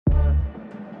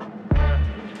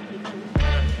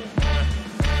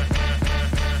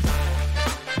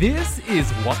This is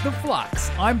What the Flux.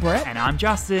 I'm Brett. And I'm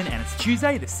Justin, and it's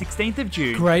Tuesday, the 16th of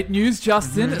June. Great news,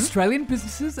 Justin. Australian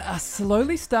businesses are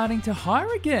slowly starting to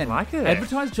hire again. Like it.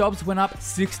 Advertised jobs went up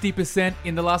 60%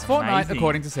 in the last fortnight, Amazing.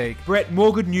 according to Seek. Brett,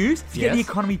 more good news to get the Yes.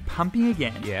 economy pumping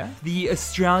again. Yeah. The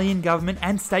Australian government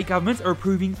and state governments are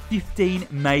approving 15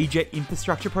 major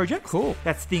infrastructure projects. Cool.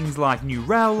 That's things like new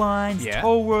rail lines, Yeah.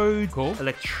 toll roads, Cool.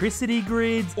 electricity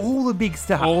grids, all the big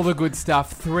stuff. All the good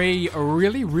stuff. 3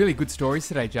 really, really good stories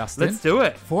today, Justin. Let's do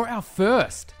it. For our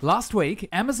first, last week,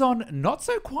 Amazon not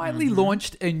so quietly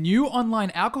launched a new online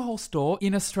alcohol store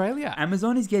in Australia.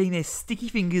 Amazon is getting their sticky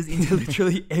fingers into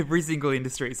literally every single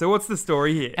industry. So what's the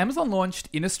story here? Amazon launched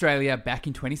in Australia back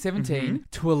in 2017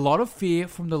 to a lot of fear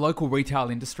from the local retail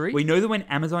industry. We know that when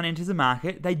Amazon enters a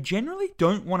market, they generally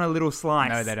don't want a little slice.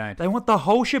 No, they don't. They want the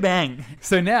whole shebang.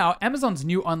 So now, Amazon's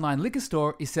new online liquor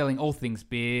store is selling all things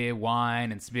beer,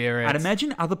 wine, and spirits. I'd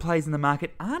imagine other players in the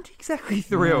market aren't exactly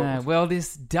thrilled. Well,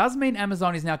 this does mean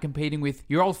Amazon is now competing with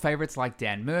your old favourites like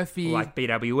Dan Murphy. Like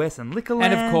BWS and Liquorland.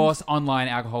 and of course, online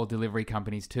alcohol delivery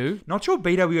companies too. Not sure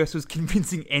BWS was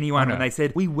convincing anyone when they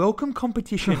said, we welcome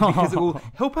competition because it will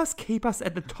help us keep us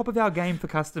at the top of our game for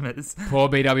customers. Poor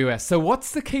BWS. So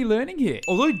what's the key learning here?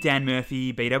 Although Dan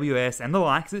Murphy, BWS and the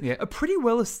likes Yeah. are pretty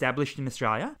well established in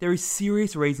Australia, there is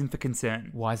serious reason for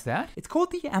concern. Why's that? It's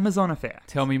called the Amazon effect.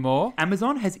 Tell me more.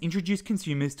 Amazon has introduced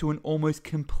consumers to an almost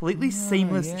completely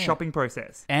seamless yeah. shopping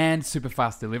process. And super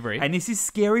fast delivery. And this is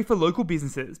scary for local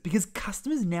businesses because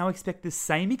customers now expect the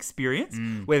same experience,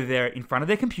 whether they're in front of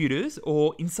their computers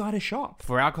or inside a shop.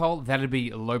 For alcohol, that'd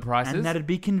be low prices. And that'd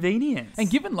be convenience. And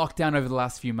given lockdown over the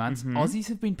last few months, Aussies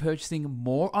have been purchasing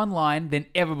more online than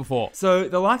ever before. So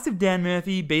the likes of Dan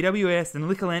Murphy, BWS and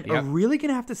Liquorland are Yep. really going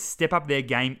to have to step up their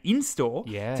game in-store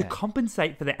Yeah. to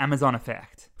compensate for the Amazon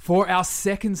effect. For our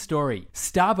second story,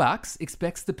 Starbucks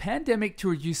expects the pandemic to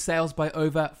reduce sales by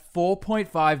over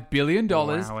 $4.5 billion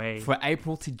Wowee. for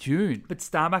April to June. But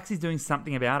Starbucks is doing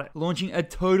something about it, launching a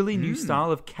totally new style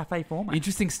of cafe format.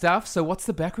 Interesting stuff. So what's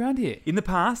the background here? In the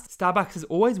past, Starbucks has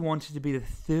always wanted to be the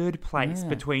third place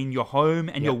between your home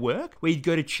and your work, where you'd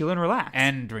go to chill and relax.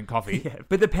 And drink coffee. Yeah,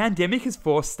 but the pandemic has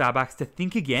forced Starbucks to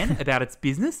think again about its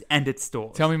business and its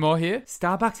stores. Tell me more here.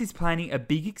 Starbucks is planning a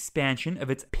big expansion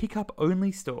of its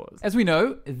pickup-only stores. As we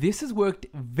know, this has worked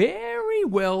very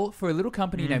well for a little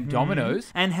company named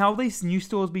Domino's. And how will these new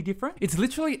stores be different? It's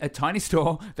literally a tiny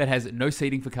store that has no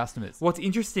seating for customers. What's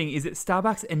interesting is that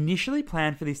Starbucks initially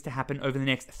planned for this to happen over the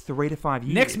next 3 to 5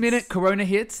 years. Next minute, Corona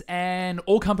hits and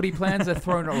all company plans are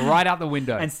thrown right out the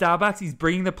window. And Starbucks is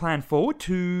bringing the plan forward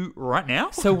to right now.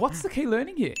 So what's the key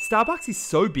learning here? Starbucks is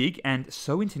so big and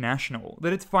so international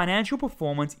that its financial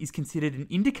performance is considered an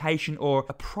indication or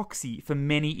a proxy for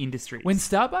many industries. When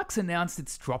Starbucks announced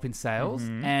its drop in sales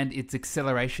and its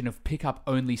acceleration of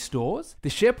pickup-only stores, the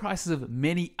share prices of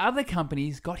many other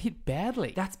companies got hit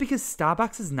badly. That's because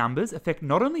Starbucks' numbers affect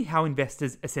not only how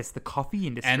investors assess the coffee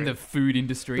industry, And the food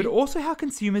industry, but also how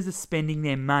consumers are spending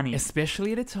their money.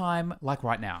 especially at a time like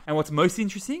right now. And what's most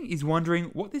interesting is wondering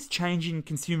what this change in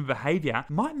consumer behavior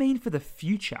might mean for the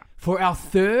future. For our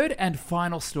third and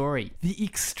final story, the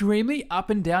extremely up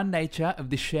and down nature of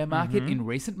the share market in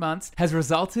recent months has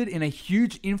resulted in a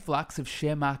huge influx of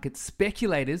share market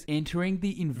speculators entering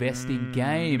the investing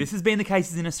game. This has been the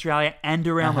cases in Australia and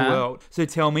around the world. So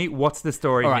tell me, what's the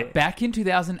story All here? right, back in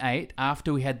 2008,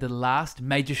 after we had the last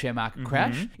major share market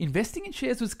crash, investing in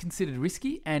shares was considered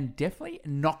risky and definitely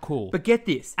not cool. But get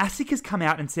this, ASIC has come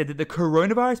out and said that the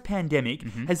coronavirus pandemic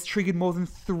has triggered more than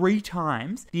 3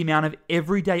 times the amount of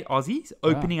everyday Aussies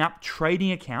opening up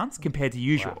trading accounts compared to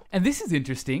usual. And this is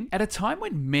interesting. At a time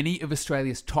when many of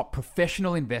Australia's top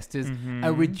professional investors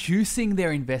are reducing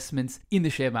their investments in the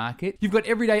share market, you've got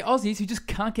everyday Aussies who just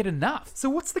can't get enough. So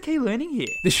what's the key learning here?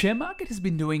 The share market has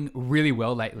been doing really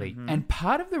well lately. And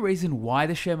part of the reason why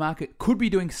the share market could be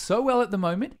doing so well at the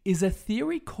moment is a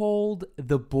theory called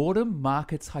the boredom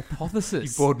markets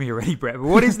hypothesis. You bored me already, Brett, but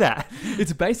what is that?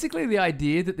 It's basically the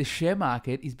idea that the share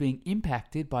market is being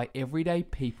impacted by everyday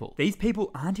people. These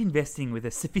people aren't investing with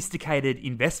a sophisticated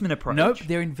investment approach. Nope,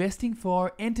 they're investing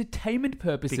for entertainment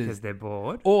purposes. Because they're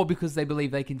bored. Or because they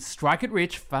believe they can strike it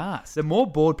rich fast. The more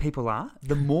bored people are,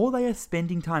 the more they are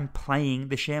spending time playing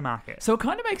the share market. So it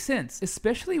kind of makes sense,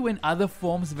 especially when other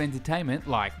forms of entertainment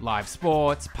like live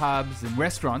sports, pubs and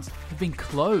restaurants have been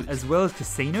closed. As well as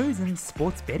casinos and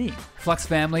sports betting. Flux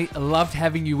family, loved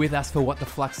having you with us for What the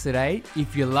Flux today.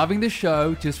 If you're loving the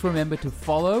show, just remember to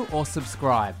follow or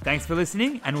subscribe. Thanks for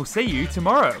listening, and we'll see you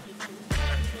tomorrow.